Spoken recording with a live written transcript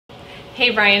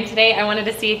Hey Brian, today I wanted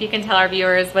to see if you can tell our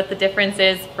viewers what the difference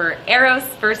is for AirROS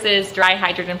versus dry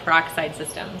hydrogen peroxide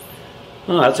systems.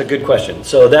 Oh, that's a good question.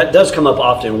 So that does come up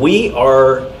often. We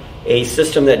are a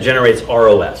system that generates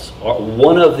ROS.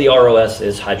 One of the ROS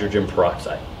is hydrogen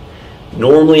peroxide.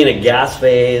 Normally in a gas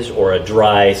phase or a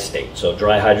dry state. So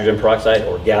dry hydrogen peroxide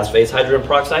or gas phase hydrogen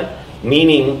peroxide,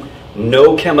 meaning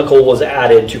no chemical was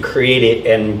added to create it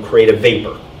and create a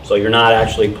vapor. So you're not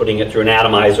actually putting it through an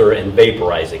atomizer and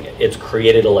vaporizing it. It's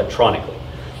created electronically.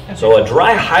 Okay. So a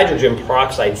dry hydrogen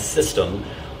peroxide system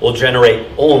will generate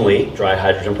only dry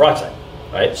hydrogen peroxide,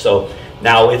 right? So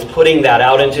now it's putting that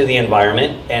out into the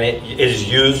environment and it is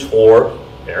used for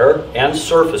air and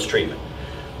surface treatment.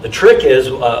 The trick is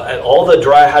all the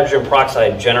dry hydrogen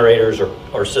peroxide generators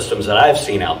or systems that I've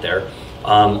seen out there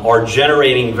are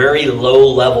generating very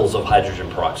low levels of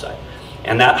hydrogen peroxide.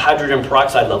 And that hydrogen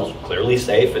peroxide level is clearly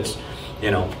safe. It's,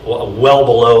 you know, well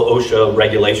below OSHA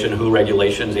regulation, WHO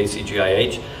regulations,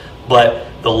 ACGIH. But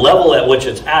the level at which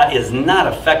it's at is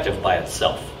not effective by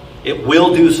itself. It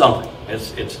will do something.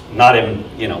 It's not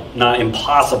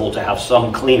impossible to have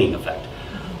some cleaning effect.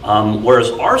 Whereas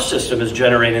our system is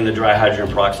generating the dry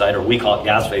hydrogen peroxide, or we call it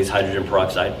gas phase hydrogen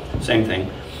peroxide, same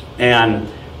thing. And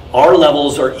our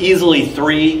levels are easily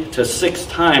 3 to 6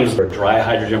 times the dry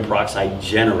hydrogen peroxide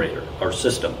generator or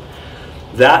system.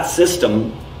 That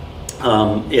system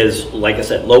is, like I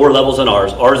said, lower levels than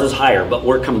ours. Ours is higher, but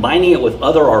we're combining it with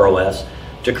other ROS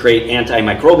to create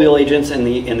antimicrobial agents in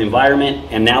the environment,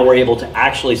 and now we're able to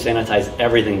actually sanitize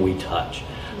everything we touch.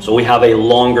 So we have a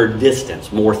longer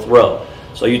distance, more throw.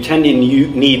 So you tend to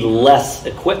need less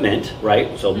equipment,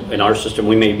 right? So in our system,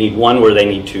 we may need one where they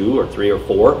need 2 or 3 or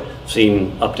 4,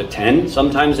 seen up to 10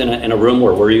 sometimes in a room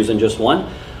where we're using just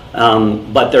one.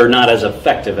 But they're not as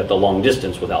effective at the long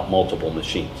distance without multiple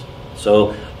machines.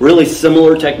 So really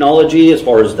similar technology as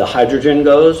far as the hydrogen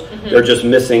goes. They're just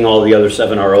missing all the other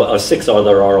 6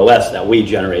 other ROS that we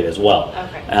generate as well.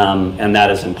 Okay. And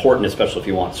that is important, especially if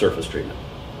you want surface treatment.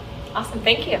 Awesome,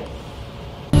 thank you.